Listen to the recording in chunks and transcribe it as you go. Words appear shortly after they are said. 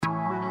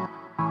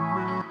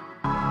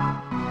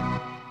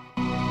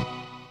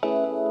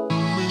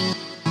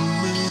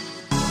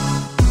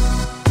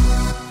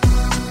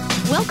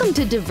Welcome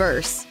to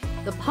Diverse,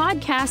 the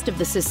podcast of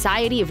the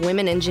Society of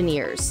Women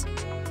Engineers.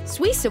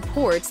 SWE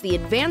supports the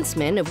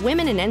advancement of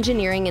women in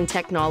engineering and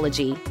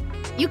technology.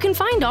 You can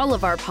find all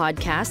of our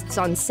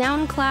podcasts on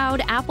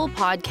SoundCloud, Apple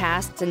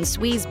Podcasts, and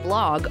SWE's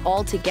blog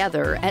all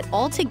together at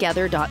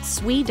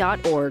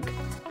alltogether.swe.org.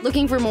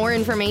 Looking for more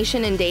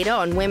information and data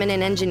on women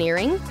in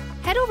engineering?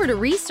 Head over to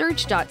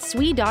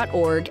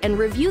research.swe.org and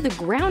review the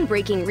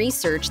groundbreaking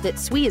research that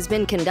SWE has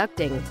been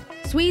conducting.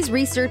 SWE's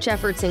research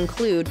efforts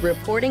include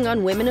reporting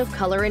on women of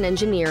color in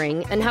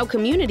engineering and how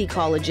community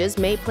colleges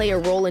may play a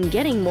role in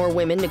getting more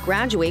women to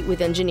graduate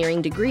with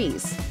engineering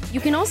degrees.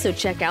 You can also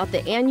check out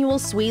the annual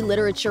SWE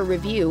Literature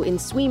Review in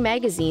SWE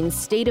Magazine's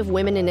State of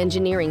Women in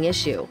Engineering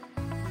issue.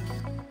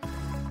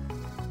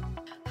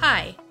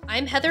 Hi,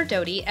 I'm Heather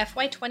Doty,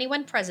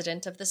 FY21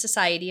 President of the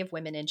Society of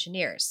Women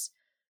Engineers.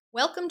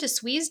 Welcome to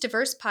SWE's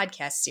Diverse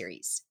podcast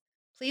series.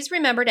 Please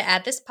remember to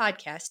add this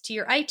podcast to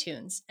your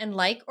iTunes and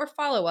like or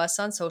follow us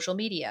on social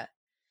media.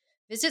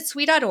 Visit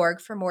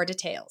SWE.org for more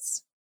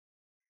details.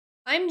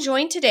 I'm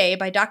joined today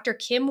by Dr.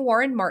 Kim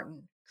Warren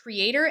Martin,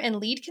 creator and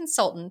lead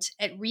consultant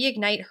at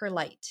Reignite Her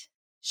Light.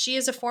 She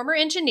is a former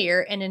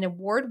engineer and an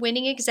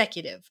award-winning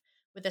executive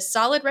with a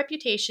solid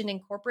reputation in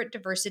corporate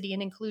diversity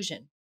and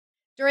inclusion.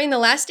 During the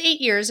last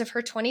 8 years of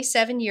her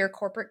 27-year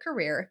corporate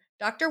career,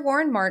 Dr.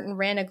 Warren Martin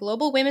ran a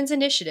global women's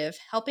initiative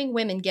helping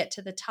women get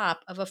to the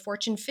top of a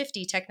Fortune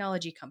 50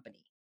 technology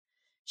company.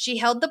 She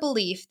held the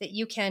belief that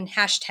you can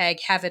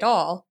 #have it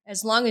all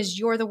as long as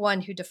you're the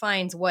one who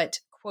defines what,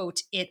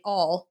 quote, it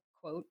all,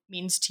 quote,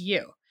 means to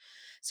you.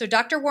 So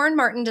Dr. Warren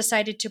Martin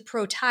decided to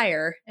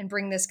pro-tire and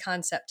bring this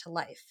concept to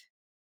life.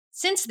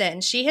 Since then,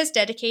 she has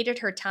dedicated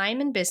her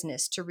time and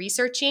business to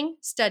researching,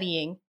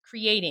 studying,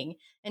 creating,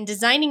 and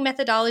designing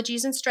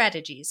methodologies and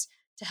strategies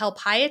to help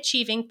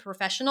high-achieving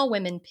professional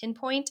women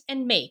pinpoint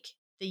and make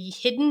the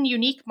hidden,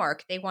 unique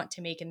mark they want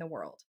to make in the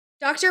world.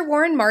 Dr.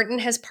 Warren Martin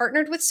has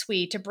partnered with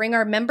SWE to bring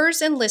our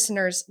members and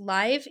listeners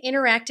live,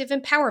 interactive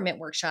empowerment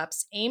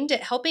workshops aimed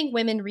at helping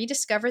women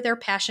rediscover their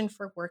passion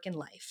for work and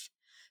life.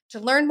 To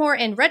learn more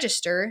and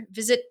register,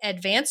 visit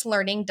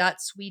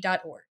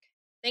advancedlearning.swe.org.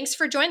 Thanks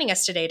for joining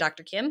us today,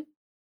 Dr. Kim.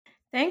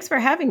 Thanks for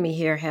having me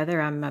here,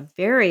 Heather. I'm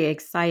very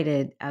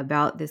excited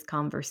about this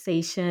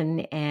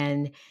conversation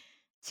and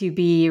to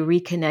be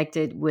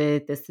reconnected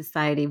with the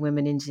Society of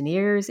Women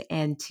Engineers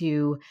and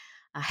to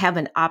have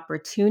an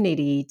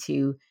opportunity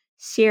to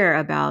share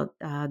about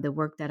the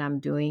work that I'm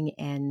doing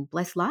and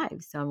bless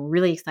lives. So I'm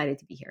really excited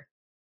to be here.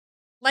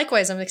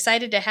 Likewise, I'm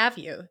excited to have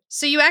you.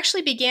 So you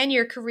actually began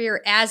your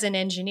career as an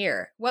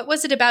engineer. What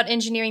was it about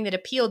engineering that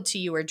appealed to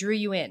you or drew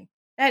you in?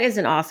 That is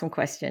an awesome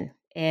question.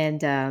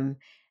 And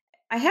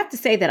I have to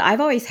say that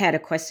I've always had a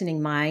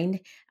questioning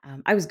mind.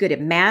 I was good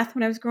at math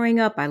when I was growing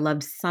up. I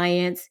loved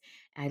science.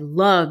 I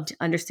loved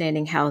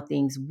understanding how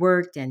things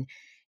worked and,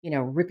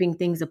 ripping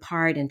things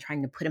apart and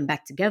trying to put them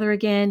back together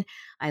again.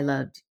 I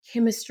loved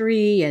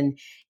chemistry and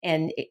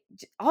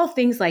all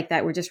things like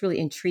that were just really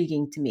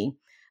intriguing to me.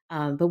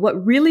 But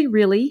what really,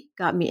 really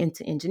got me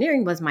into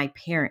engineering was my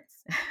parents.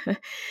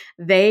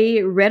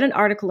 They read an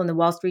article in the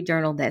Wall Street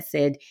Journal that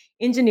said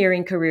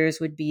engineering careers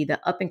would be the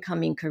up and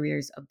coming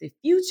careers of the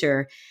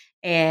future,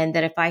 and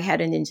that if I had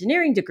an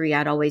engineering degree,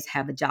 I'd always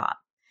have a job.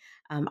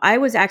 I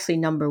was actually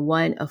number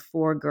one of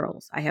 4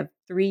 girls. I have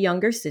 3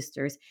 younger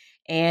sisters,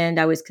 and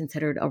I was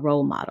considered a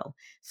role model.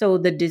 So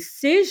the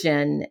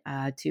decision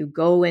to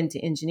go into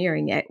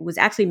engineering was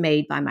actually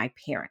made by my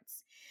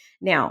parents.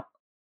 Now,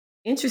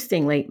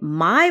 interestingly,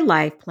 my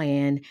life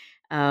plan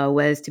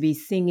was to be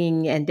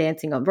singing and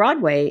dancing on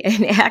Broadway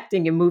and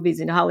acting in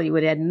movies in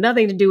Hollywood. It had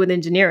nothing to do with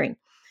engineering.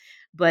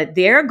 But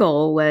their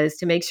goal was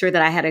to make sure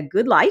that I had a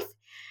good life,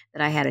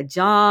 that I had a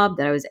job,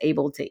 that I was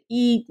able to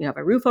eat, have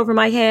a roof over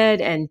my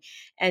head, and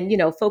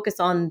focus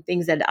on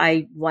things that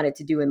I wanted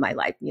to do in my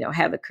life,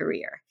 have a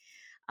career.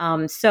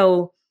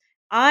 So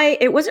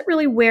it wasn't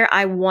really where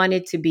I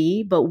wanted to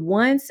be, but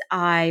once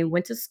I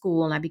went to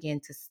school and I began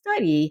to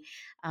study,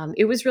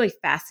 it was really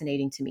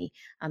fascinating to me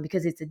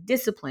because it's a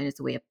discipline, it's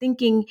a way of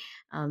thinking,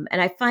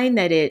 and I find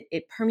that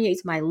it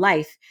permeates my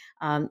life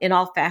in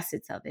all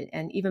facets of it,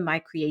 and even my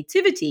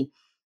creativity.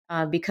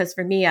 Because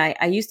for me,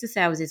 I used to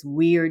say I was this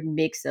weird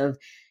mix of,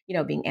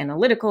 being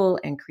analytical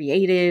and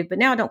creative, but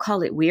now I don't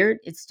call it weird.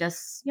 It's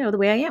just, the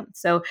way I am.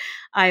 So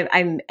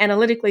I'm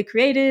analytically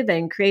creative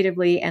and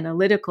creatively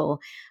analytical.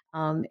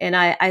 And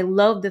I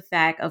love the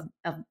fact of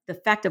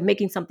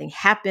making something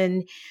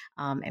happen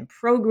and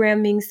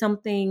programming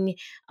something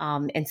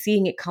and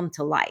seeing it come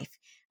to life.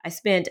 I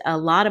spent a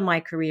lot of my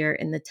career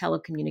in the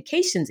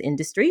telecommunications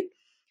industry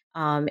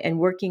and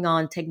working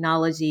on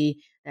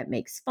technology that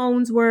makes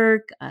phones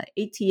work,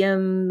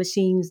 ATM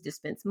machines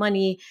dispense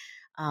money,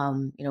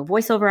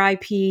 voice over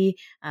IP.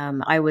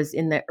 I was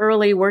in the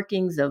early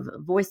workings of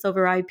voice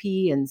over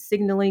IP and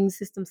signaling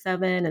System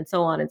 7 and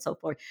so on and so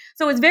forth.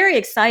 So it's very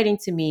exciting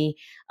to me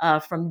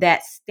from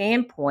that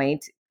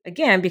standpoint,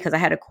 again, because I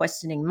had a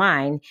questioning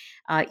mind,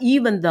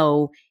 even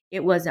though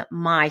it wasn't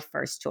my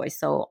first choice.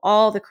 So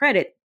all the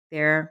credit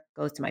there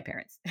goes to my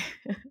parents.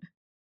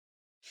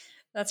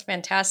 That's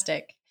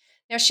fantastic.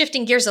 Now,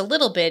 shifting gears a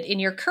little bit, in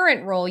your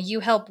current role, you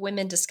help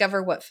women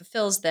discover what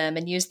fulfills them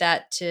and use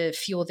that to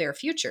fuel their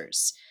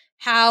futures.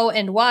 How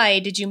and why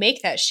did you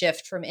make that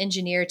shift from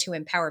engineer to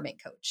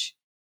empowerment coach?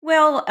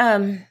 Well,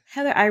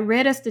 Heather, I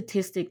read a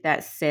statistic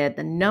that said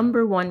the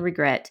number one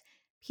regret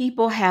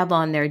people have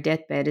on their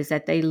deathbed is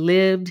that they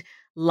lived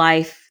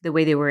life the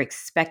way they were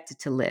expected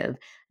to live,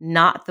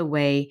 not the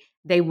way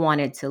they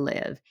wanted to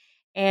live.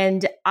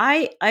 And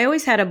I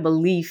always had a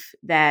belief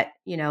that,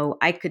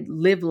 I could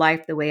live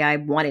life the way I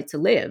wanted to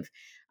live.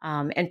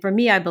 And for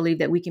me, I believe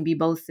that we can be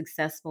both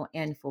successful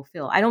and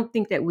fulfilled. I don't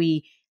think that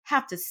we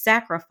have to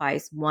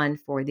sacrifice one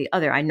for the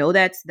other. I know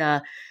that's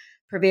the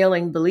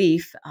prevailing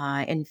belief.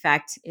 In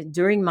fact,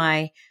 during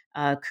my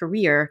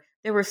career,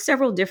 there were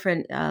several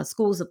different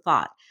schools of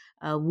thought.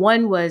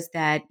 One was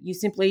that you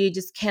simply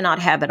just cannot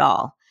have it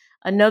all.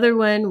 Another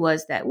one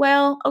was that,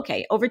 well,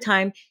 okay, over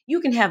time,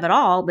 you can have it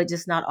all, but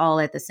just not all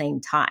at the same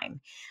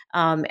time.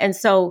 And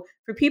so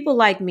for people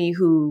like me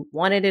who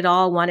wanted it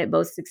all, wanted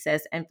both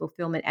success and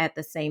fulfillment at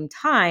the same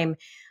time,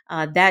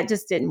 that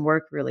just didn't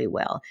work really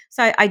well.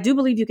 So I do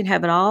believe you can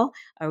have it all,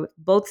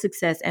 both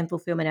success and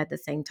fulfillment at the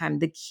same time.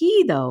 The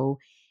key, though,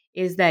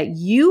 is that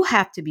you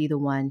have to be the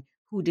one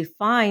who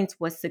defines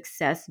what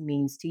success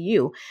means to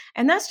you.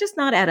 And that's just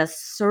not at a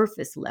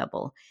surface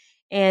level.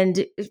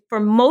 And for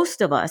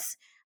most of us,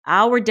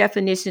 our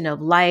definition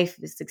of life,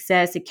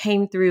 success, it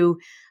came through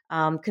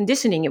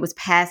conditioning. It was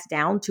passed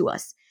down to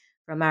us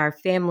from our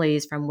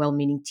families, from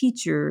well-meaning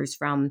teachers,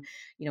 from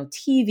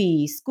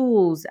TV,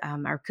 schools,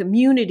 our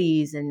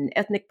communities, and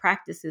ethnic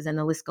practices, and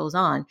the list goes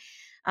on.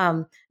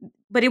 Um,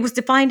 but it was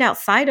defined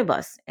outside of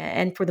us,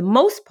 and for the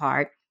most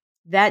part,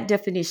 that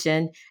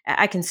definition,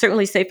 I can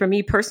certainly say for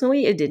me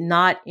personally, it did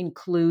not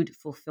include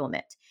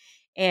fulfillment.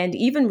 And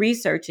even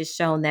research has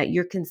shown that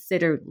you're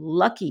considered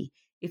lucky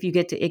if you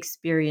get to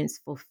experience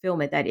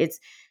fulfillment, that it's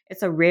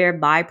a rare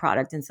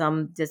byproduct, and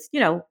some just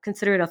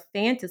consider it a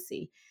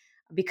fantasy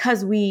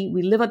because we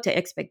live up to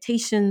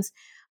expectations.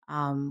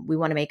 We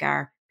want to make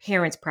our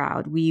parents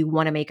proud. We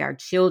want to make our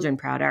children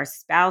proud, our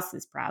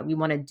spouses proud. We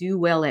want to do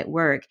well at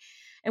work.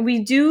 And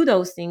we do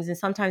those things. And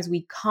sometimes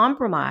we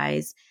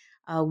compromise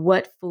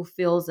what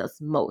fulfills us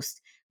most.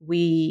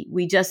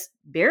 We just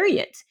bury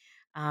it.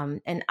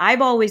 And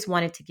I've always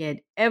wanted to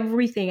get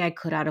everything I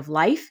could out of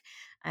life.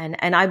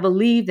 And I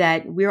believe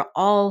that we're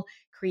all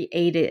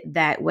created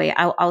that way.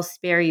 I'll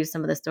spare you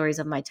some of the stories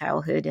of my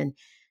childhood and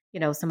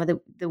some of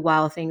the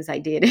wild things I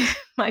did.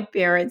 My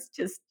parents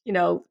just,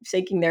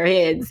 shaking their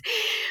heads.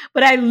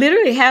 But I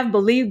literally have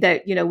believed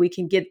that, we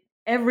can get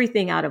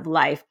everything out of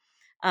life.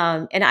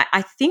 And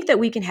I think that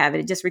we can have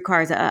it. It just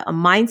requires a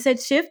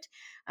mindset shift,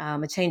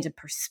 a change of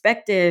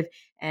perspective,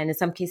 and in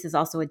some cases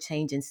also a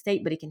change in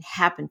state, but it can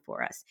happen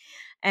for us.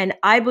 And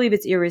I believe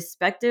it's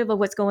irrespective of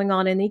what's going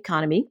on in the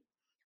economy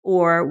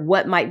or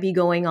what might be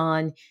going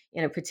on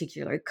in a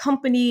particular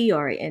company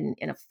or in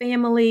a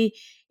family.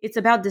 It's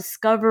about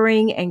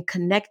discovering and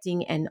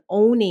connecting and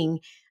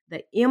owning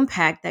the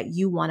impact that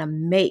you want to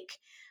make.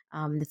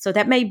 So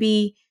that may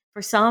be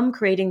for some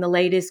creating the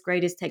latest,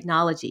 greatest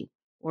technology,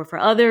 or for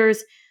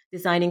others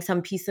designing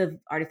some piece of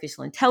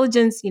artificial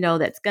intelligence,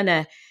 that's going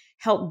to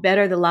help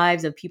better the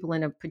lives of people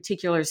in a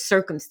particular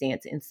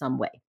circumstance in some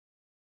way.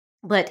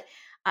 But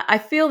I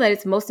feel that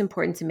it's most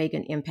important to make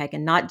an impact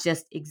and not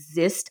just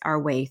exist our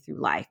way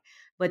through life,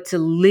 but to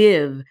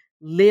live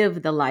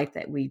the life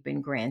that we've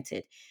been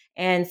granted.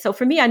 And so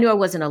for me, I knew I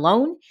wasn't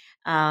alone.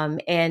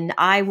 And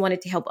I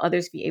wanted to help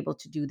others be able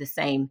to do the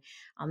same.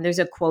 There's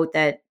a quote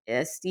that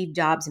Steve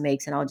Jobs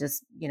makes, and I'll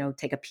just,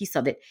 take a piece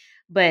of it.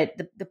 But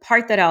the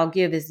part that I'll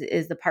give is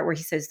the part where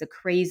he says the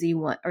crazy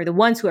one, or the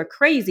ones who are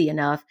crazy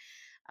enough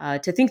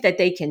to think that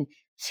they can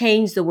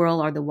change the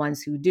world are the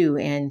ones who do.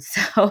 And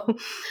so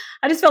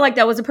I just felt like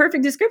that was a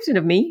perfect description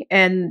of me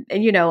and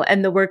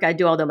the work I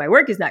do, although my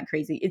work is not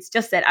crazy. It's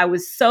just that I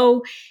was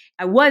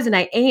and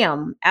I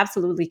am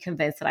absolutely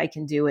convinced that I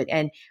can do it.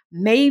 And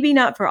maybe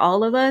not for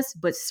all of us,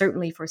 but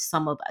certainly for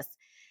some of us.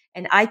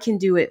 And I can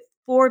do it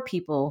for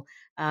people.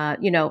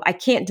 I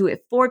can't do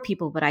it for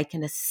people, but I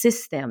can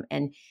assist them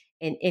and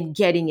in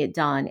getting it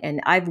done.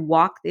 And I've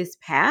walked this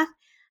path.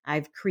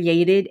 I've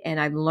created and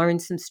I've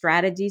learned some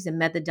strategies and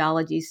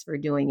methodologies for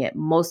doing it.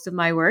 Most of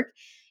my work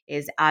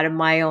is out of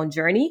my own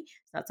journey.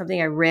 It's not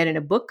something I read in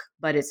a book,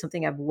 but it's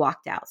something I've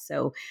walked out.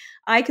 So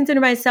I consider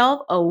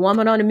myself a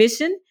woman on a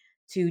mission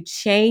to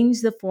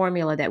change the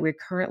formula that we're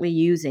currently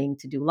using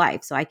to do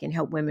life so I can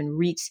help women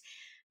reach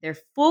their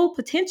full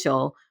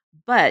potential,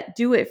 but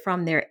do it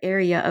from their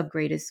area of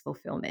greatest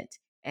fulfillment.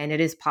 And it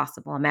is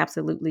possible. I'm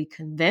absolutely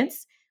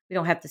convinced we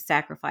don't have to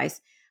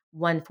sacrifice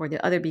one for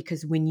the other,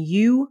 because when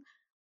you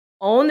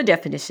own the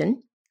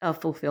definition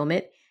of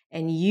fulfillment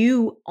and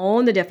you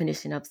own the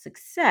definition of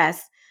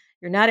success,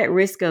 you're not at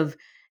risk of,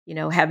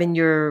 having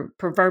your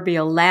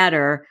proverbial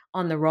ladder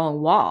on the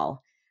wrong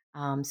wall.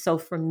 So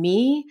for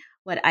me,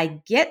 what I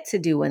get to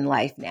do in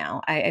life now,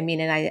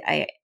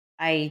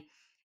 I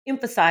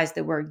emphasize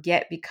the word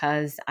get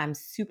because I'm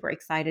super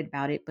excited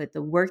about it. But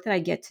the work that I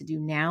get to do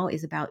now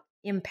is about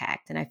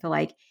impact. And I feel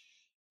like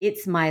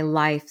it's my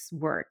life's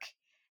work.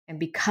 And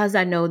because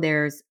I know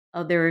there's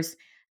others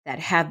that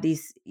have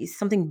these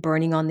something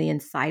burning on the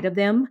inside of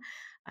them,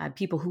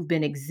 people who've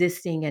been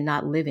existing and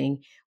not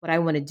living, what I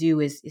want to do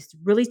is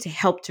really to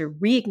help to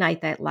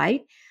reignite that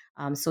light,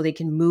 so they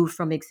can move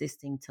from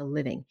existing to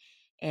living.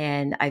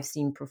 And I've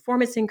seen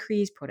performance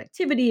increase,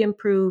 productivity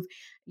improve,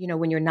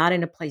 when you're not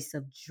in a place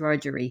of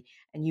drudgery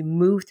and you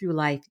move through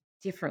life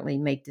differently,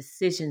 make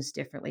decisions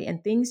differently,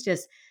 and things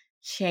just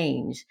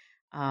change,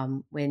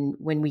 when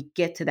we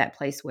get to that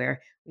place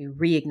where we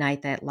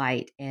reignite that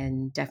light,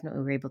 and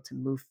definitely we're able to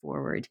move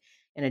forward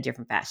in a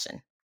different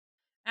fashion.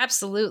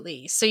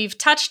 Absolutely. So you've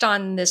touched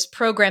on this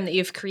program that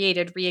you've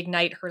created,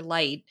 Reignite Her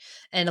Light,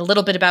 and a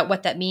little bit about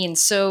what that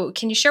means. So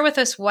can you share with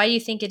us why you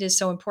think it is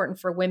so important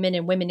for women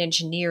and women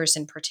engineers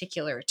in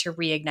particular to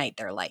reignite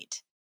their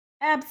light?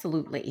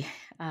 Absolutely.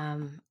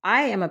 I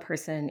am a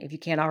person, if you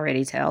can't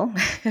already tell,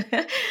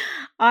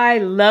 I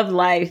love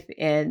life,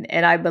 and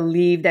I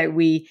believe that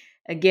we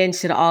again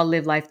should all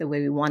live life the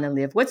way we want to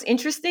live. What's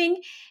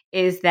interesting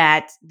is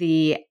that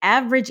the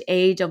average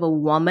age of a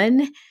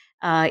woman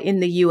in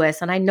the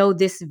US, and I know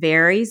this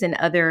varies in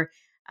other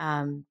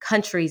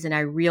countries, and I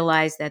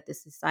realize that the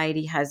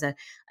society has an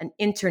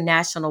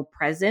international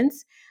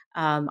presence.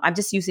 I'm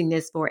just using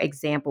this for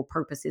example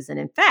purposes. And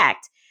in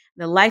fact,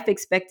 the life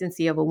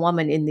expectancy of a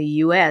woman in the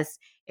US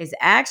is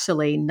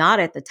actually not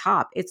at the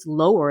top. It's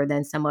lower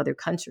than some other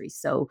countries.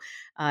 So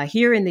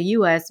here in the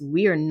US,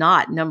 we are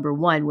not number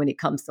one when it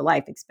comes to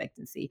life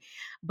expectancy,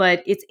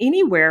 but it's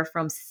anywhere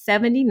from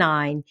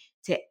 79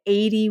 to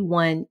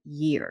 81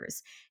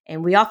 years.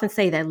 And we often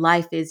say that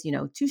life is,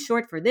 too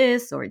short for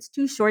this or it's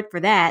too short for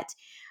that.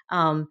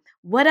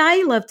 What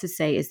I love to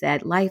say is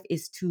that life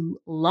is too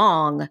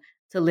long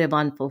to live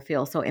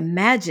unfulfilled. So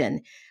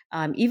imagine,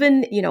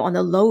 even on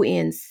the low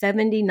end,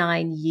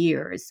 79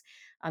 years.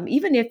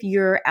 Even if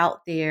you're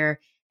out there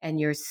and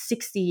you're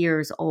 60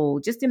 years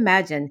old, just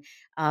imagine,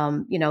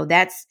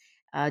 that's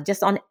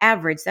just on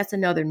average, that's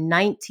another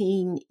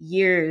 19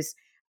 years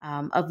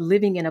of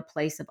living in a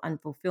place of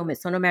unfulfillment.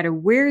 So no matter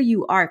where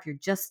you are, if you're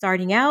just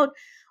starting out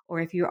or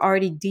if you're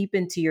already deep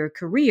into your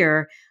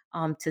career,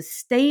 to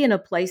stay in a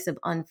place of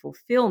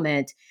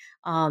unfulfillment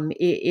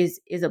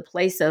is a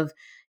place of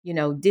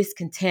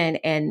discontent.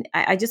 And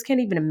I just can't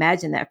even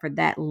imagine that for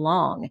that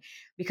long,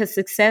 because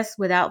success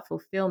without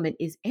fulfillment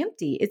is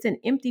empty. It's an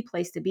empty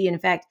place to be. In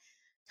fact,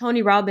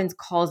 Tony Robbins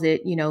calls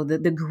it,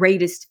 the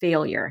greatest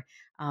failure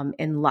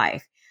in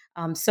life.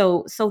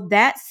 So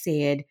that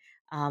said,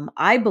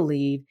 I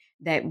believe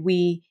that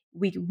we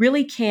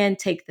really can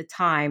take the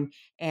time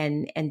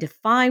and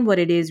define what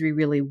it is we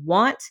really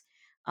want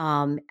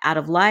out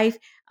of life.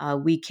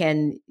 We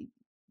can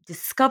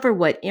discover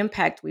what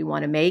impact we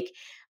want to make.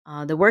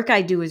 The work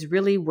I do is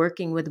really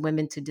working with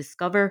women to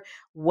discover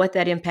what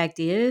that impact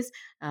is,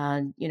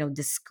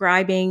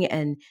 describing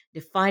and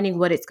defining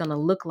what it's going to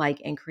look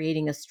like and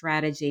creating a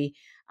strategy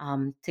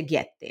to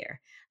get there.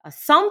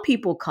 Some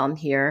people come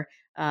here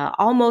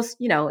almost,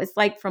 it's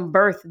like from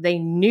birth, they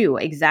knew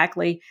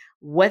exactly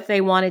what they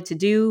wanted to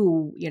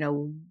do,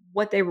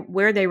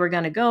 where they were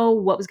going to go,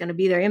 what was going to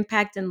be their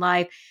impact in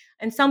life.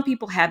 And some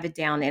people have it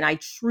down, and I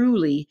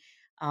truly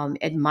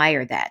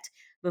admire that.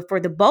 But for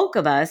the bulk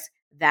of us,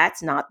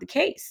 that's not the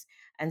case.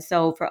 And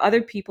so for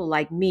other people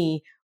like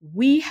me,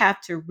 we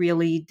have to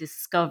really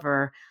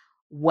discover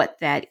what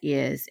that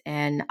is.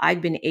 And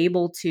I've been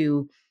able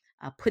to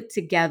put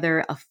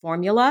together a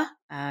formula.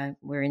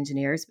 We're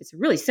engineers. It's a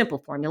really simple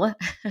formula,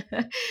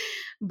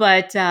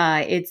 but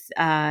it's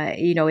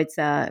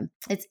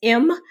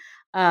M,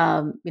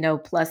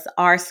 plus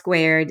R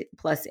squared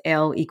plus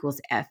L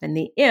equals F. And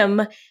the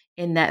M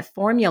in that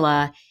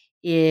formula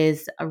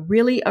is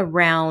really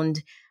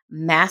around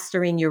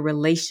mastering your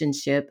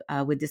relationship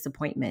with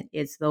disappointment.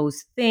 It's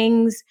those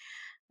things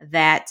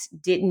that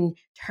didn't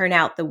turn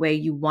out the way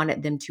you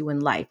wanted them to in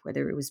life,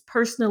 whether it was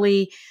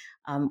personally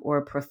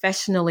or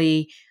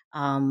professionally.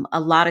 A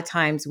lot of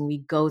times when we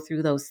go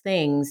through those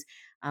things,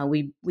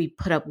 we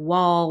put up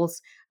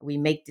walls, we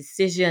make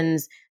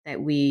decisions that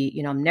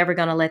I'm never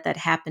going to let that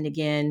happen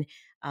again,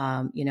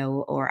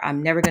 or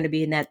I'm never going to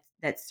be in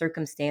that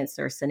circumstance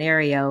or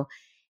scenario.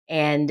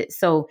 And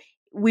so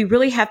we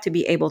really have to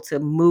be able to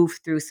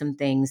move through some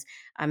things.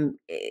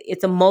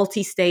 It's a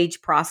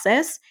multi-stage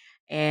process,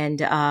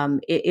 and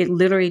it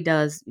literally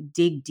does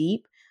dig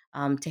deep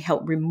to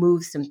help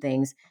remove some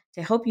things,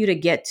 to help you to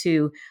get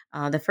to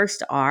the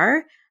first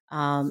R,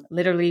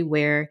 literally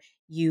where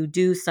you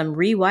do some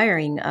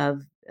rewiring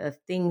of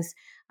things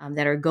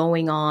that are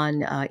going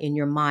on in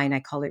your mind.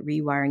 I call it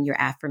rewiring your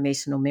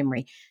affirmational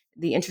memory.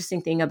 The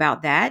interesting thing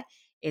about that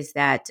is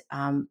that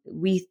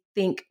we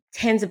think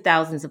tens of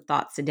thousands of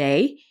thoughts a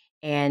day,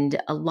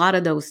 and a lot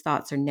of those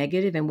thoughts are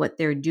negative. And what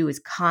they're doing is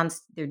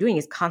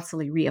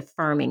constantly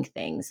reaffirming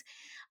things,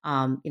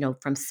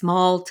 from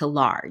small to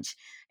large.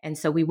 And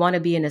so we want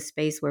to be in a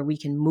space where we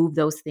can move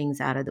those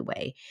things out of the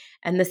way.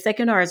 And the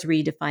second R is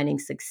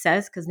redefining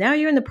success, because now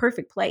you're in the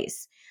perfect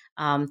place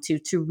to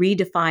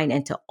redefine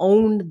and to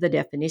own the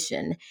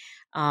definition.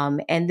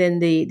 And then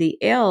the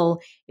L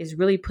is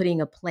really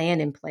putting a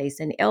plan in place.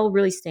 And L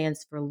really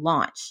stands for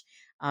launch,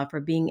 for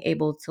being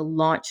able to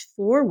launch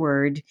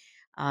forward,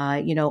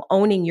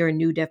 owning your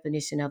new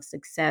definition of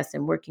success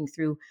and working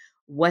through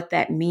what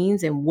that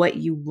means and what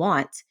you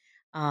want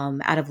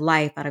out of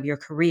life, out of your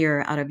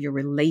career, out of your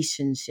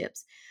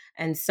relationships.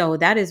 And so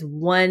that is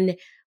one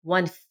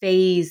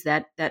phase,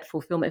 that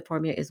fulfillment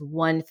formula is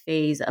one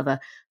phase of a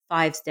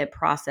 5-step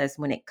process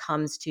when it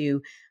comes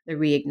to the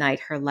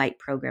Reignite Her Light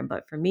program.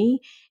 But for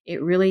me,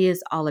 it really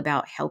is all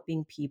about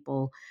helping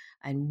people,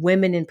 and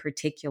women in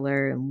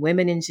particular, and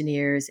women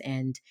engineers.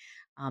 And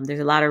there's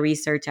a lot of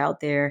research out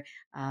there,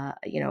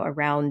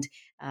 around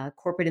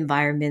corporate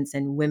environments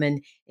and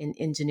women in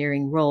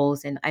engineering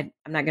roles. And I'm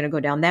not going to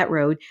go down that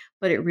road,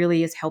 but it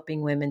really is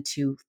helping women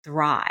to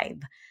thrive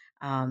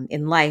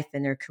in life,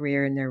 in their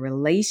career, in their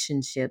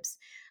relationships,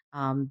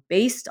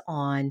 based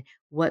on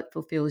what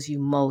fulfills you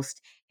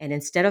most. And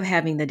instead of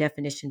having the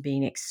definition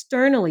being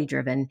externally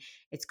driven,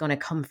 it's going to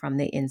come from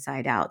the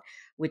inside out,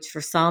 which for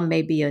some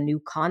may be a new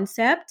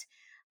concept,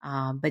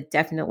 but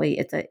definitely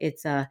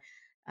it's a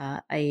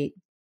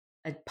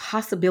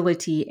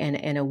possibility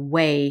and a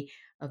way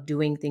of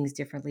doing things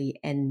differently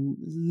and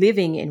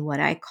living in what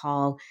I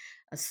call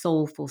a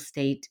soulful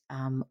state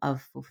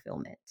of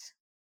fulfillment.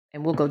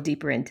 And we'll go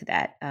deeper into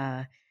that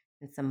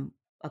in some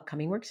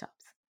upcoming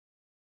workshops.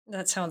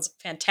 That sounds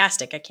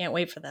fantastic. I can't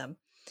wait for them.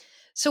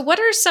 So, what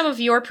are some of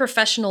your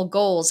professional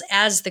goals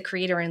as the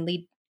creator and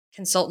lead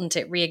consultant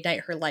at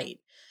Reignite Her Light?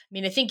 I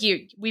mean, I think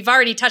we've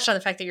already touched on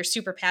the fact that you're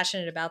super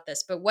passionate about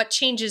this, but what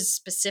changes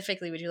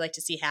specifically would you like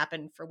to see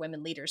happen for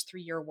women leaders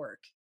through your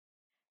work?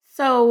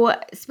 So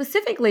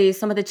specifically,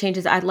 some of the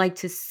changes I'd like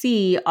to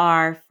see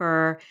are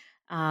for,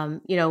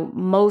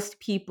 most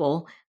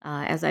people,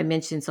 as I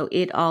mentioned. So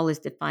it all is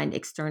defined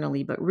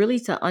externally, but really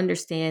to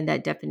understand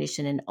that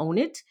definition and own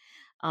it,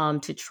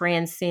 to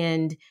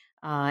transcend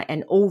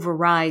and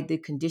override the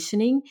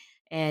conditioning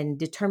and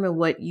determine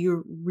what do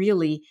you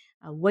really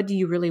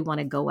want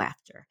to go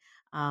after.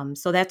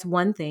 So that's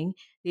one thing.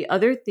 The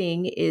other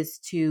thing is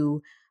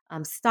to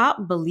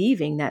stop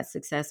believing that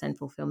success and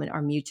fulfillment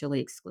are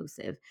mutually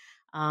exclusive,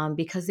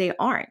 because they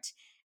aren't.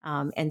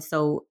 And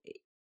so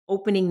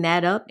opening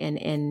that up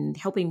and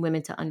helping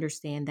women to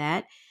understand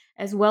that,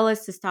 as well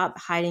as to stop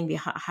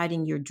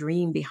hiding your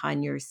dream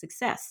behind your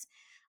success.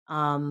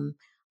 Um,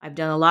 I've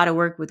done a lot of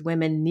work with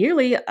women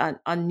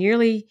on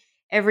nearly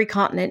every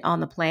continent on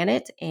the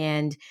planet.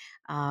 And,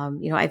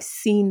 I've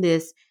seen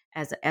this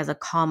as a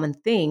common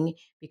thing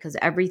because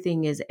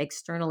everything is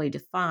externally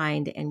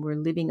defined and we're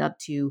living up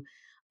to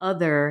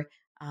other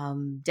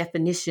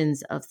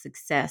definitions of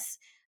success,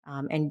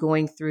 and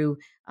going through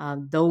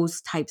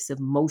those types of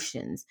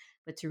motions.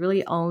 But to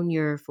really own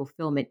your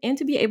fulfillment and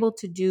to be able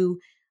to do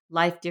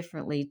life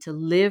differently, to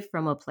live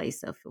from a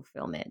place of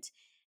fulfillment.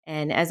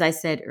 And as I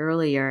said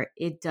earlier,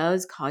 it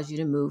does cause you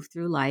to move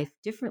through life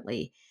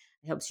differently.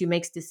 It helps you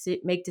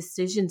make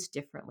decisions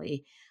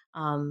differently.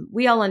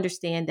 We all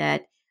understand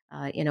that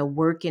in a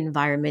work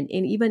environment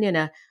and even in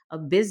a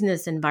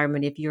business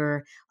environment, if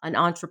you're an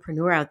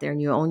entrepreneur out there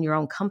and you own your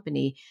own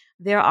company,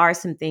 there are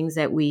some things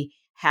that we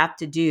have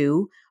to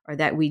do or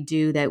that we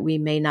do that we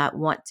may not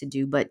want to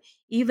do. But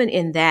even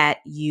in that,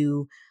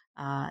 you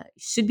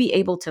should be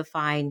able to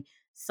find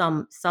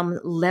some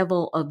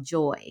level of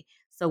joy.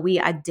 So we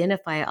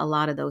identify a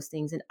lot of those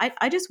things. And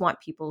I just want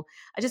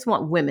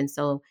women,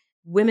 so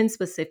women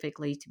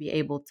specifically, to be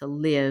able to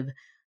live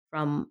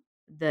from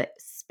the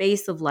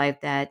space of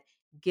life that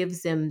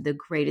gives them the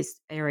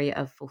greatest area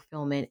of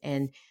fulfillment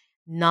and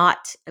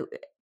not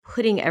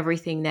putting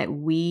everything that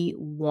we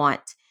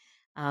want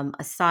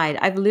aside.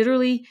 I've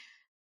literally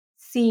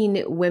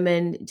seen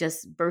women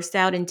just burst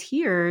out in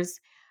tears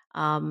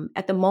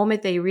at the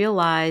moment they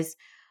realize,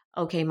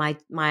 okay, my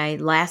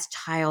last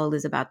child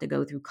is about to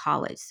go through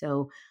college,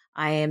 so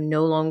I am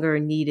no longer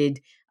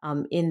needed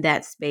in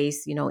that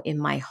space, in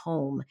my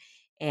home.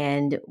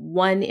 And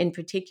one in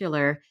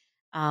particular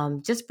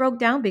just broke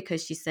down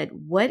because she said,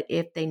 "What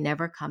if they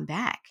never come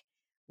back?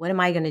 What am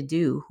I going to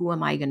do? Who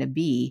am I going to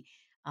be?"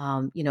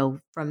 From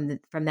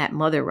that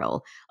mother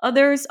role.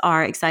 Others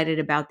are excited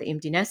about the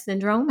empty nest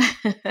syndrome,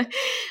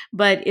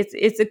 but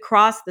it's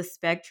across the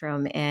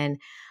spectrum. And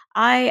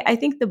I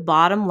think the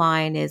bottom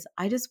line is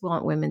I just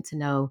want women to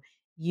know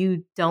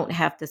you don't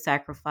have to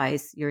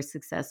sacrifice your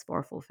success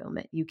for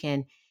fulfillment. You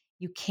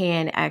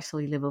can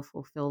actually live a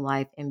fulfilled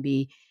life and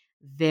be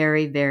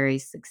very, very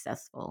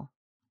successful.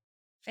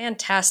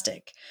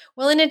 Fantastic.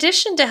 Well, in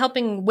addition to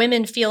helping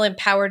women feel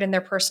empowered in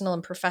their personal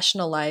and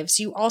professional lives,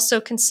 you also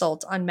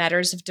consult on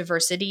matters of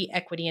diversity,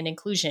 equity, and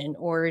inclusion,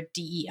 or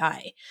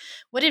DEI.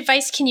 What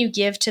advice can you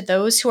give to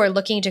those who are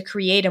looking to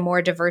create a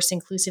more diverse,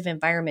 inclusive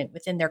environment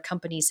within their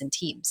companies and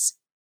teams?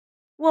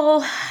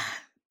 Well,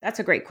 that's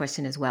a great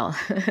question as well.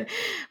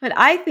 But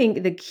I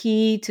think the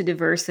key to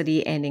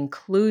diversity and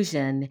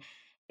inclusion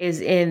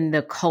is in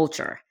the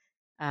culture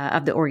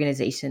of the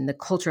organization, the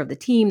culture of the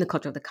team, the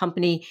culture of the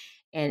company,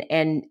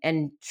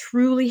 and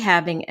truly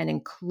having an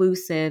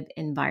inclusive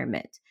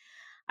environment.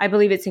 I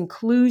believe it's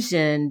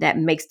inclusion that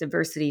makes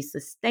diversity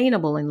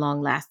sustainable and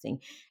long lasting.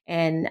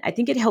 And I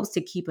think it helps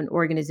to keep an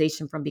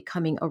organization from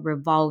becoming a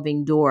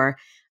revolving door,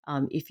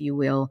 if you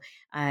will,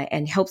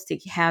 and helps to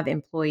have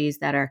employees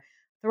that are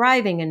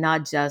thriving and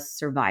not just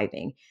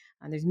surviving.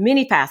 There's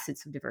many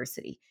facets of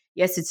diversity.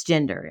 Yes, it's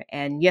gender,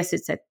 and yes,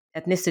 it's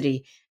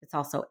ethnicity. It's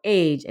also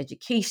age,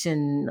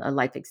 education,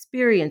 life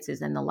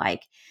experiences, and the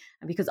like.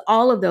 And because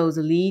all of those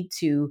lead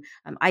to,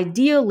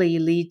 ideally,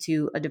 lead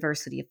to a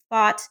diversity of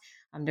thought,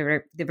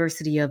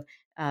 diversity of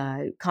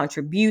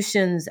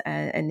contributions,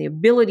 and the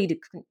ability to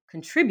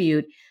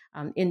contribute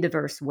in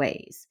diverse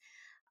ways.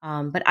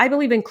 But I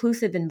believe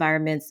inclusive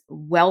environments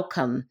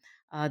welcome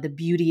the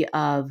beauty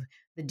of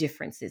the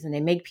differences, and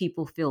they make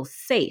people feel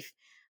safe,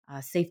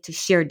 safe to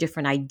share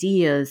different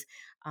ideas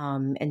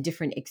and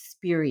different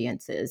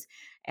experiences.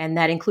 And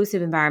that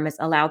inclusive environments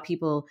allow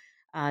people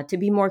to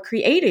be more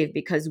creative,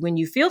 because when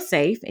you feel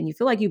safe and you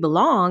feel like you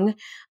belong,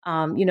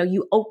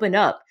 you open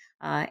up,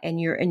 and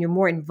you're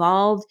more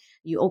involved.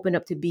 You open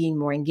up to being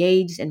more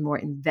engaged and more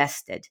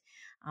invested.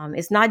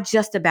 It's not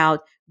just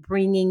about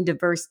bringing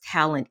diverse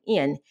talent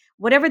in,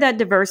 whatever that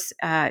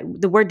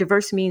the word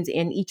diverse means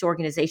in each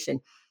organization.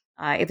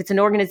 If it's an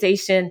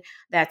organization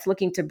that's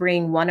looking to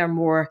bring one or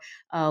more,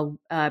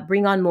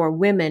 bring on more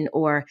women,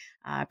 or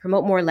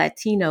promote more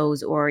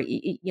Latinos, or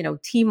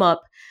team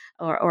up,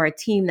 or a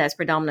team that's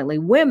predominantly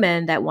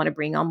women that want to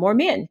bring on more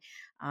men.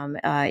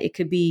 It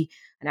could be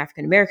an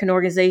African American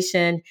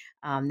organization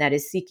that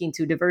is seeking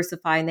to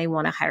diversify, and they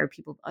want to hire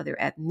people of other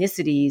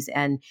ethnicities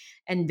and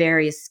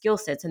various skill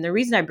sets. And the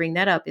reason I bring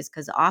that up is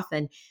because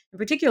often, in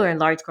particular in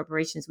large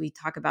corporations, we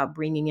talk about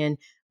bringing in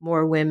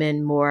more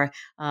women, more,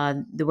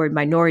 the word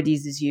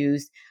minorities is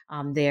used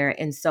there.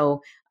 And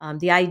so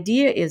the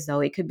idea is, though,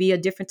 it could be a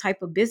different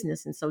type of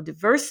business. And so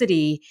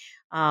diversity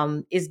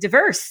is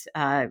diverse.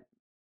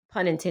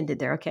 Pun intended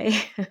there, okay?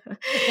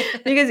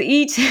 because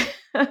each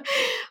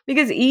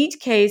because each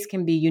case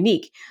can be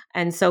unique.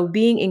 And so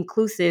being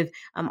inclusive,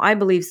 I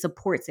believe,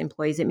 supports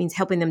employees. It means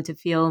helping them to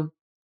feel,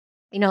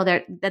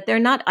 that they're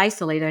not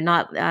isolated. They're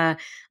not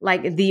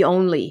like the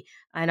only,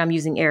 and I'm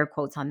using air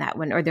quotes on that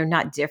one, or they're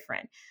not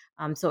different.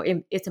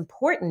 It's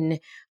important,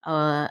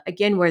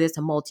 again, whether it's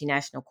a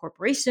multinational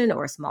corporation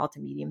or a small to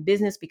medium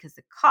business, because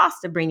the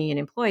cost of bringing in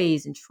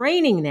employees and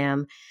training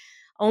them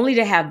only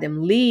to have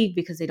them leave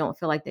because they don't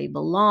feel like they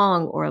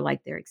belong, or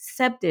like they're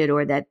accepted,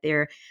 or that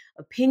their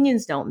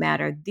opinions don't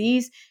matter.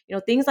 These,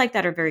 things like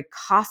that are very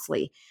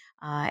costly.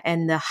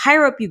 And the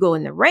higher up you go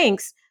in the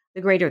ranks,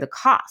 the greater the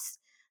cost.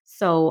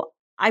 So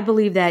I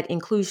believe that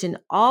inclusion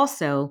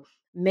also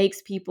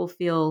makes people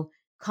feel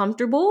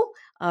comfortable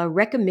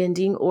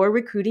recommending or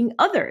recruiting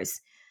others.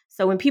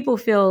 So when people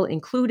feel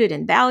included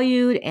and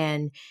valued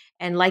and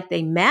like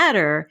they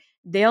matter,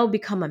 they'll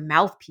become a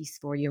mouthpiece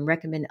for you and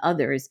recommend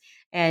others.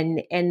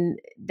 And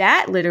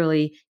that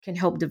literally can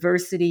help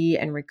diversity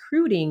and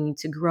recruiting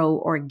to grow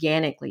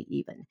organically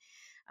even.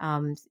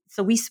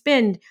 So we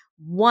spend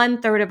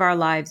 1/3 of our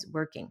lives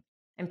working,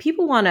 and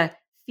people want to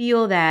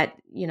feel that,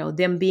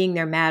 them being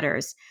there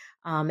matters,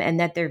 and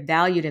that they're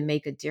valued and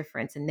make a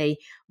difference. And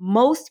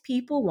most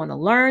people want to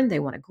learn, they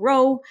want to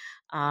grow.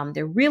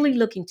 They're really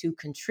looking to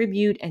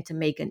contribute and to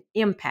make an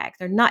impact.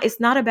 It's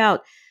not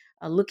about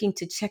looking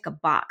to check a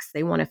box.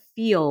 They want to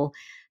feel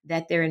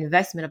that their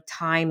investment of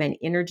time and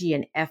energy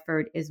and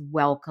effort is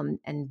welcomed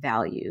and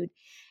valued.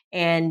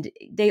 And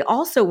they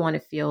also want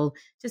to feel,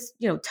 just,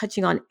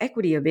 touching on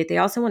equity a bit, they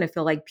also want to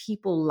feel like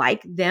people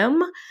like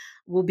them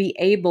will be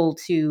able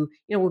to,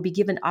 will be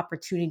given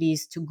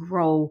opportunities to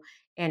grow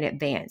and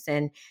advance.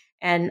 And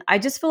I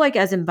just feel like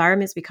as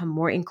environments become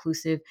more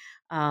inclusive,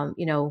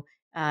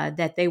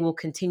 that they will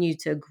continue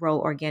to grow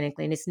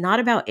organically. And it's not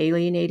about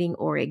alienating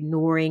or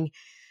ignoring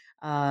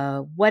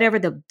whatever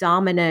the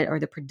dominant or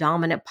the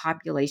predominant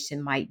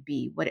population might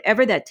be,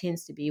 whatever that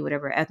tends to be,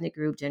 whatever ethnic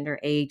group, gender,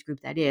 age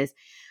group that is.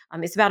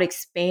 It's about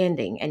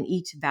expanding and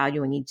each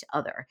valuing each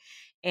other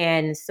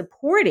and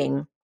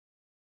supporting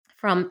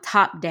from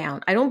top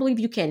down. I don't believe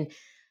you can,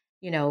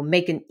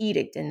 make an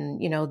edict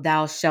and,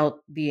 thou shalt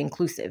be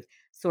inclusive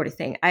sort of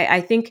thing. I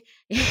think,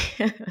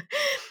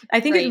 I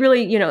think Right. it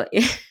really,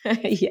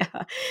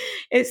 yeah.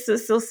 It's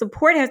so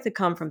support has to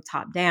come from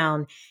top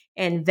down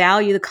and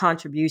value the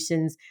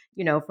contributions,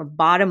 from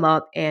bottom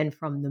up and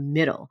from the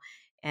middle.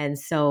 And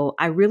so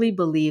I really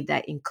believe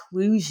that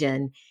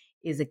inclusion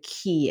is a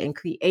key, and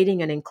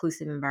creating an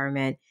inclusive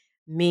environment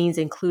means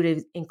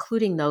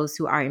including those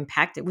who are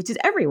impacted, which is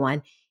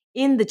everyone,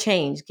 in the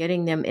change,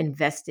 getting them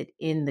invested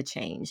in the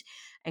change.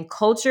 And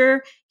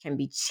culture can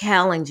be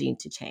challenging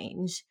to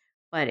change,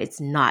 but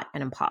it's not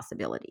an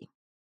impossibility.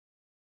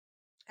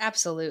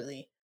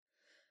 Absolutely.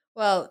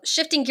 Well,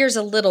 shifting gears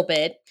a little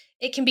bit,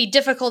 it can be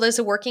difficult as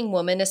a working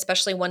woman,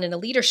 especially one in a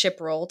leadership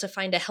role, to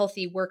find a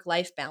healthy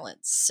work-life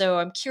balance. So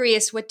I'm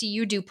curious, what do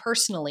you do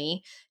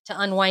personally to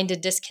unwind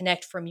and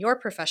disconnect from your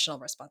professional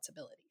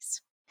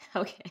responsibilities?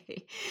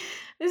 Okay.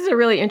 This is a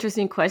really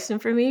interesting question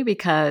for me,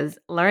 because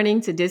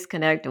learning to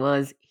disconnect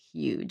was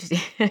huge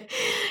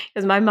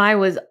because my mind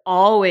was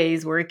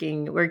always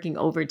working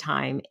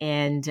overtime.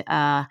 And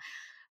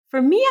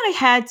for me, I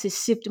had to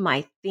shift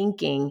my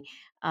thinking,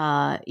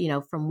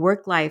 from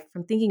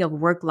thinking of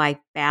work life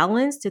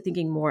balance to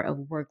thinking more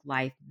of work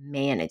life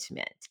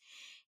management.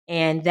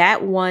 And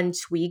that one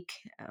tweak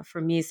for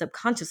me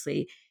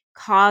subconsciously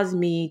caused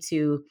me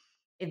to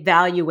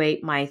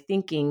evaluate my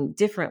thinking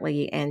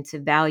differently and to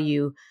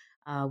value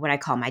what I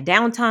call my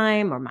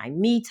downtime or my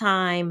me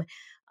time.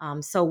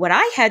 So, what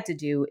I had to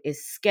do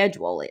is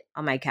schedule it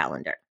on my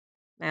calendar.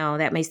 Now,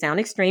 that may sound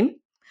extreme,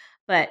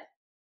 but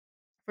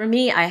for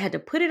me, I had to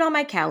put it on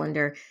my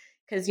calendar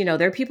because,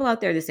 there are people out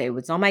there that say,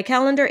 "What's on my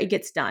calendar, it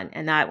gets done."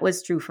 And that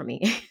was true for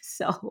me.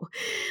 So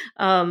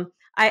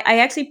I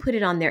actually put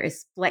it on there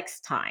as flex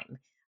time.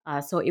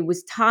 So it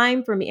was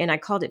time for me, and I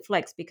called it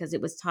flex because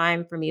it was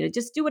time for me to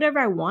just do whatever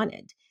I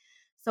wanted.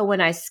 So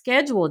when I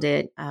scheduled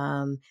it,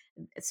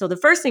 so the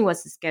first thing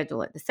was to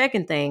schedule it. The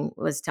second thing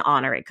was to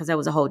honor it because that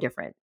was a whole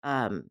different,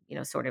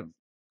 sort of,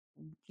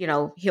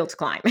 hill to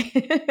climb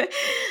to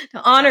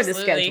honor the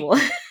Absolutely. schedule.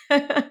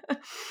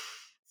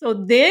 So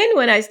then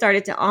when I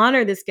started to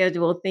honor the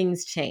schedule,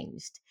 things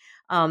changed.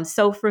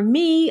 So for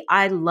me,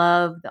 I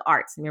love the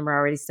arts. Remember, I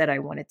already said I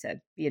wanted to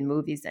be in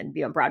movies and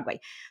be on Broadway.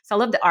 So I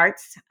love the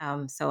arts.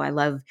 So I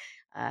love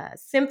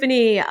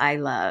symphony. I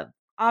love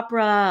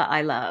opera.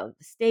 I love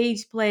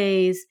stage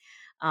plays.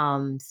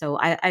 So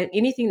I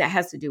anything that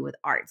has to do with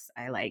arts.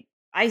 I like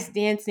ice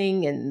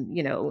dancing and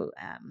I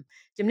am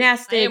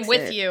gymnastics.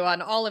 with you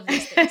on all of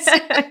these things.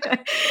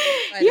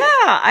 Yeah,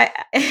 I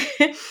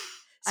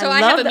So I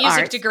have love a the music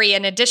arts. degree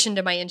in addition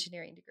to my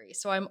engineering degree.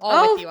 So I'm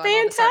all with Oh, you on all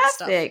this art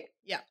stuff. fantastic.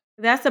 Yeah.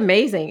 That's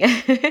amazing.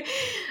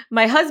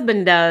 My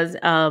husband does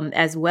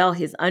as well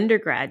his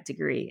undergrad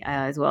degree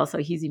as well. So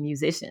he's a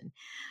musician.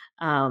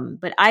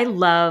 But I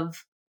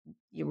love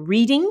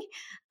reading.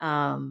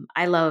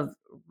 I love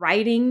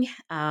writing.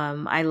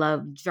 I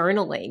love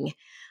journaling.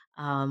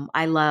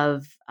 I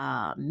love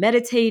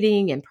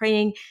meditating and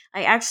praying.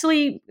 I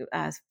actually,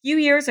 a few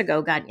years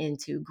ago, got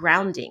into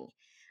grounding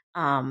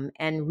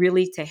and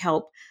really to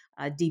help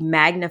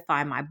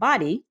demagnify my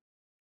body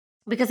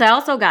because I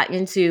also got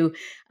into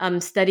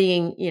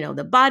studying,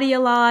 the body a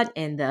lot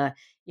and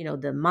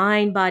the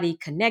mind body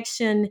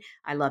connection.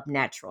 I love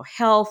natural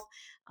health.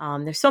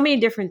 There's so many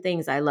different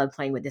things. I love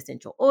playing with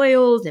essential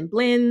oils and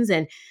blends,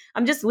 and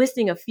I'm just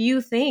listing a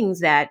few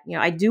things that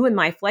I do in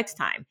my flex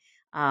time.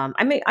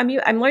 I'm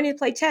learning to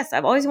play chess.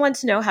 I've always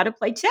wanted to know how to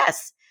play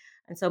chess,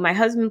 and so my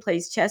husband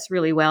plays chess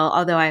really well.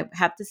 Although I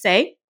have to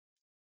say,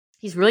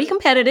 he's really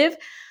competitive.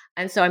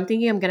 And so I'm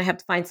thinking I'm going to have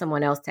to find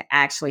someone else to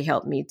actually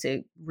help me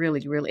to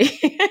really, really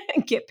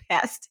get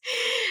past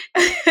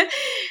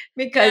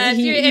because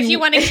Yeah, if you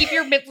want to keep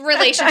your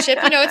relationship,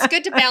 it's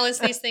good to balance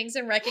these things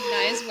and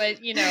recognize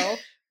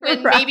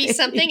when maybe right.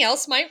 something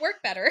else might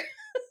work better.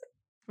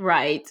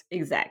 Right,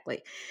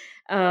 exactly.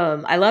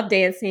 I love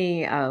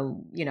dancing.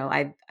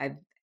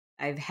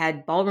 I've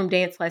had ballroom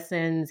dance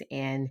lessons,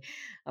 and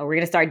we're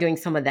gonna start doing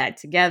some of that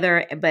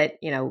together. But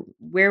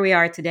where we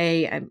are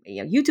today,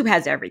 YouTube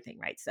has everything,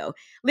 right? So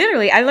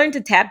literally, I learned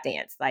to tap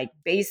dance, like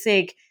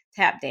basic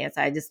tap dance.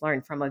 I just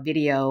learned from a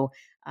video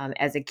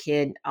as a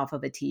kid off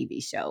of a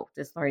TV show,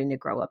 just learning to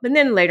grow up. And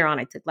then later on,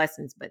 I took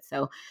lessons. But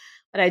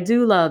I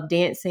do love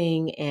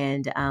dancing,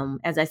 and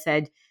as I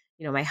said,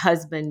 my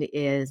husband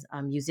is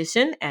a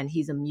musician and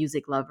he's a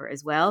music lover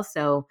as well.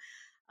 So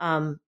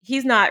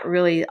he's not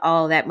really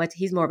all that much.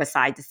 He's more of a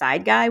side to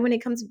side guy when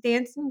it comes to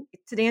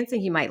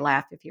dancing. He might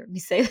laugh if you heard me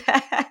say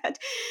that,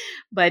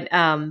 but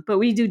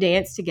we do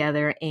dance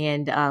together,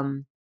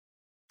 and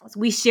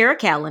we share a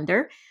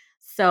calendar,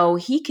 so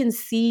he can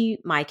see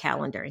my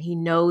calendar and he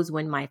knows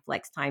when my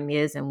flex time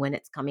is and when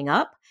it's coming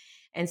up.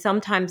 And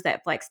sometimes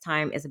that flex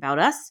time is about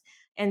us,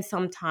 and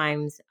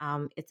sometimes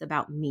it's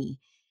about me.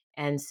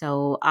 And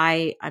so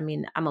I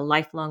mean, I'm a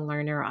lifelong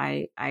learner.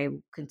 I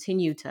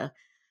continue to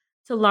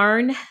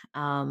learn.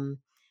 Um,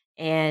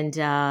 and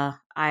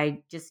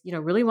I just,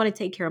 really want to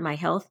take care of my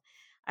health.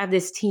 I have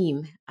this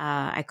team,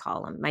 I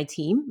call them my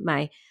team,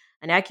 an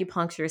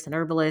acupuncturist, an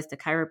herbalist, a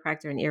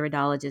chiropractor, an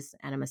iridologist,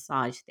 and a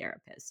massage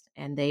therapist.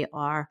 And they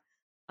are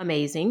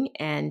amazing.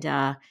 And,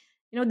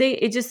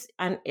 it's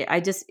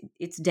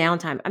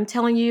downtime. I'm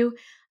telling you,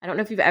 I don't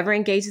know if you've ever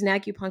engaged in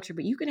acupuncture,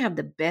 but you can have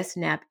the best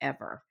nap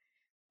ever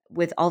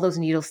with all those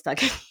needles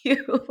stuck in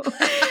you,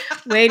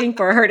 waiting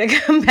for her to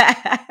come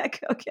back.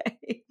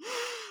 Okay.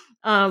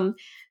 Um,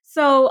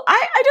 so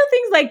I do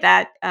things like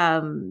that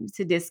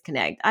to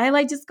disconnect. I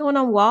like just going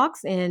on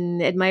walks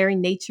and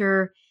admiring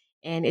nature,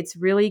 and it's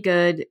really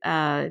good.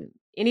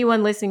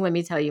 Anyone listening, let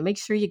me tell you, make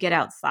sure you get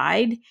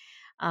outside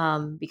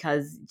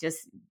because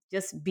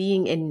just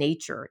being in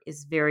nature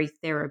is very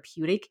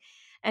therapeutic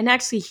and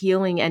actually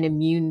healing and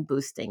immune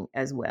boosting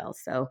as well.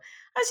 So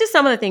that's just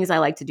some of the things I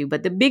like to do.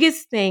 But the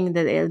biggest thing,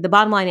 the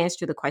bottom line answer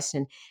to the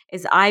question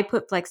is I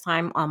put flex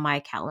time on my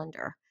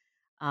calendar.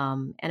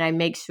 And I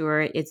make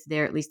sure it's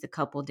there at least a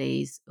couple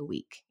days a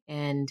week.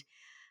 And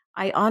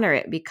I honor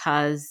it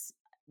because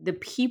the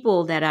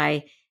people that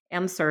I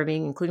am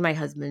serving, including my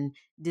husband,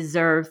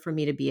 deserve for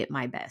me to be at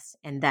my best.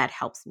 And that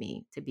helps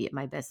me to be at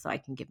my best so I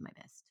can give my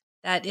best.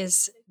 That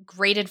is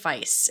great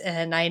advice.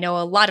 And I know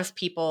a lot of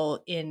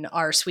people in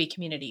our SWE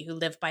community who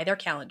live by their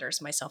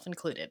calendars, myself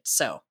included.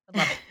 So I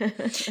love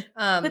it.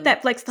 Put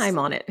that flex time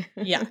on it.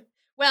 Yeah.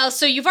 Well,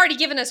 so you've already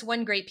given us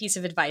one great piece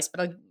of advice,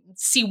 but I'll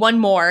see one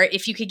more.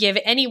 If you could give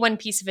any one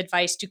piece of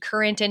advice to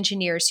current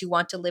engineers who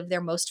want to live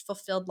their most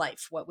fulfilled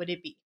life, what would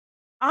it be?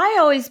 I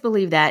always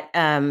believe that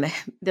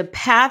the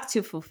path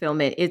to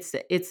fulfillment it's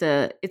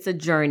a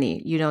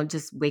journey. You don't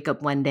just wake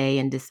up one day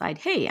and decide,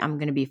 "Hey, I'm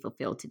going to be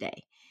fulfilled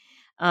today."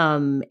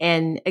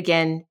 And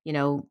again,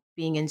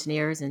 being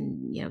engineers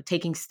and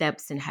taking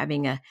steps and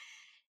having a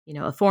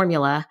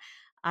formula.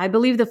 I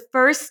believe the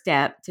first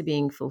step to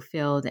being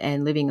fulfilled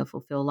and living a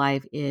fulfilled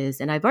life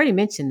is, and I've already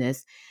mentioned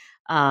this,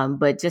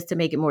 but just to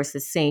make it more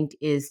succinct,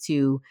 is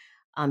to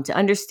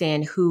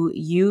understand who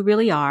you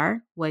really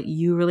are, what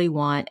you really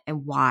want,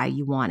 and why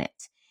you want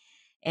it.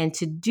 And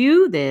to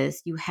do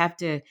this, you have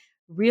to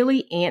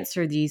really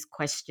answer these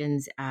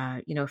questions,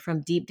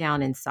 from deep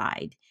down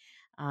inside.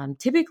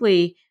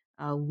 Typically,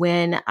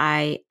 when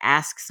I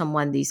ask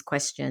someone these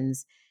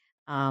questions,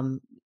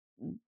 um,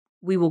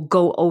 we will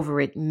go over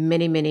it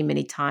many, many,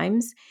 many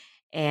times.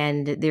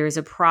 And there is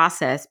a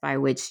process by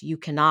which you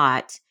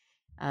cannot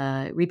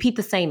repeat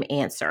the same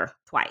answer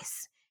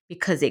twice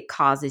because it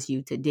causes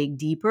you to dig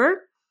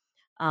deeper.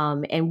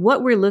 And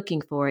what we're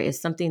looking for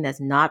is something that's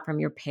not from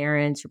your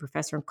parents, your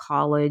professor in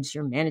college,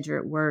 your manager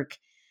at work,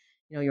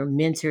 your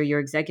mentor, your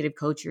executive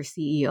coach, your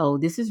CEO.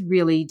 This is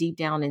really deep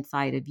down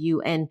inside of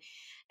you. And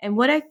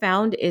what I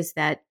found is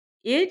that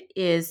it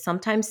is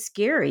sometimes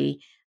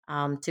scary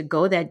to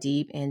go that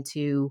deep and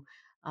to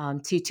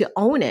own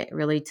it,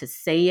 really, to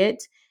say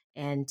it,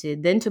 and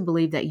to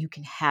believe that you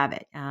can have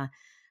it.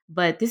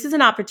 But this is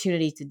an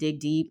opportunity to dig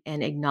deep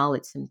and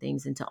acknowledge some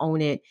things and to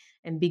own it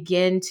and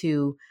begin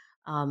to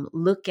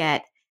look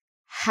at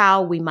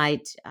how we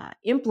might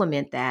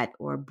implement that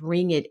or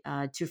bring it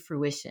to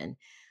fruition.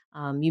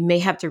 You may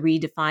have to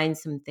redefine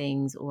some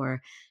things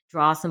or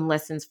draw some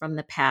lessons from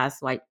the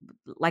past, like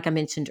I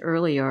mentioned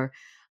earlier,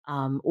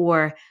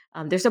 or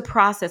there's a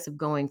process of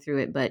going through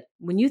it. But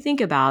when you think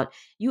about,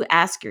 you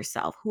ask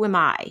yourself, who am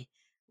I?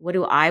 What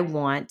do I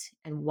want?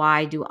 And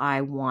why do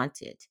I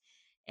want it?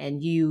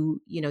 And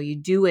you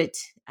do it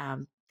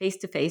face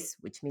to face,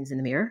 which means in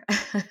the mirror,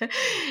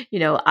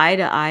 eye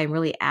to eye,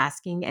 really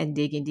asking and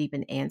digging deep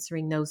and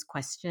answering those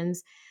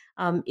questions.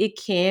 It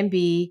can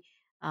be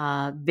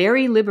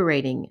very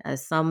liberating,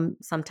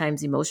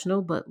 sometimes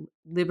emotional, but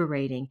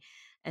liberating.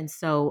 And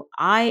so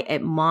I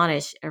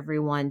admonish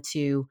everyone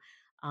to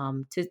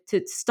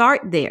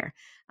start there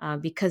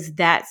because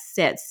that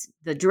sets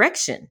the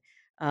direction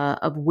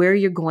of where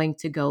you're going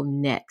to go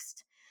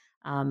next.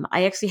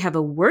 I actually have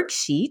a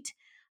worksheet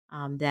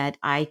that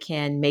I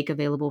can make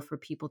available for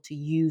people to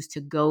use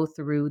to go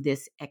through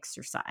this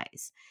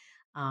exercise.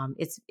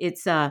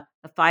 It's a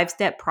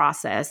 5-step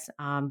process,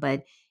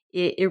 but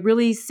it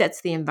really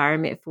sets the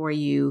environment for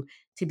you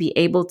to be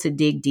able to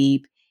dig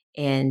deep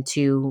and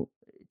to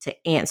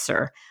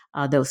answer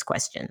those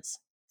questions.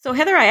 So,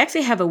 Heather, I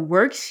actually have a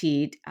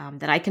worksheet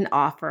that I can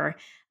offer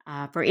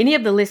for any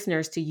of the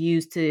listeners to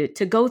use to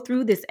go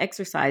through this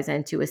exercise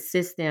and to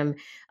assist them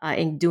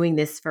in doing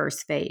this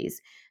first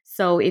phase.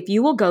 So, if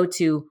you will go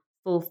to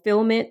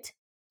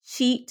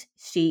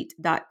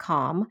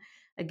fulfillmentcheatsheet.com,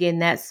 again,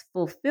 that's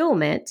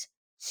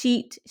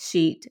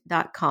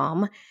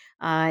fulfillmentcheatsheet.com.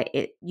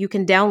 You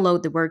can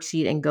download the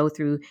worksheet and go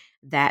through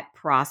that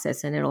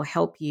process, and it'll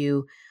help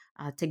you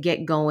to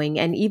get going.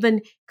 And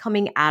even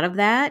coming out of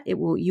that,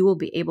 you will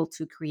be able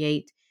to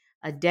create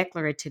a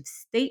declarative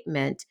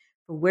statement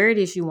for where it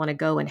is you want to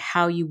go and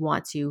how you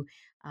want to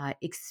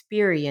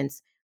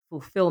experience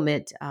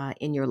fulfillment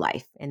in your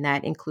life. And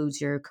that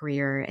includes your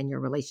career and your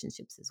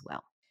relationships as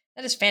well.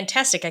 That is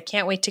fantastic. I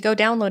can't wait to go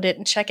download it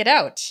and check it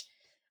out.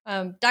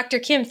 Dr.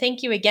 Kim,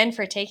 thank you again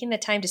for taking the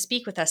time to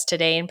speak with us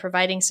today and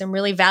providing some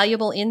really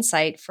valuable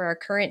insight for our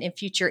current and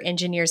future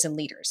engineers and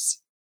leaders.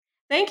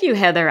 Thank you,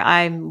 Heather.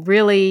 I'm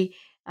really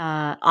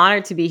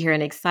honored to be here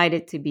and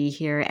excited to be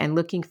here and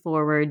looking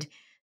forward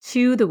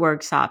to the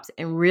workshops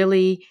and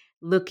really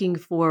looking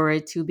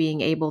forward to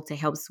being able to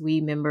help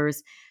SWE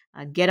members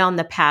get on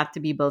the path to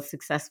be both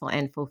successful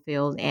and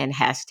fulfilled and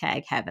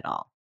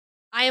 #have-it-all.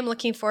 I am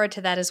looking forward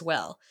to that as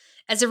well.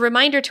 As a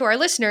reminder to our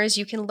listeners,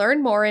 you can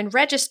learn more and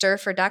register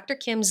for Dr.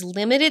 Kim's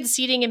limited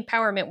seating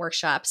empowerment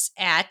workshops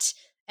at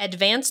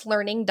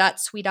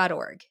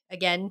advancedlearning.swe.org.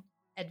 Again,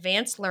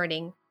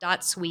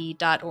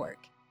 advancedlearning.swe.org.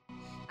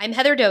 I'm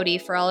Heather Doty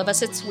for all of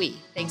us at SWE.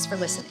 Thanks for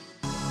listening.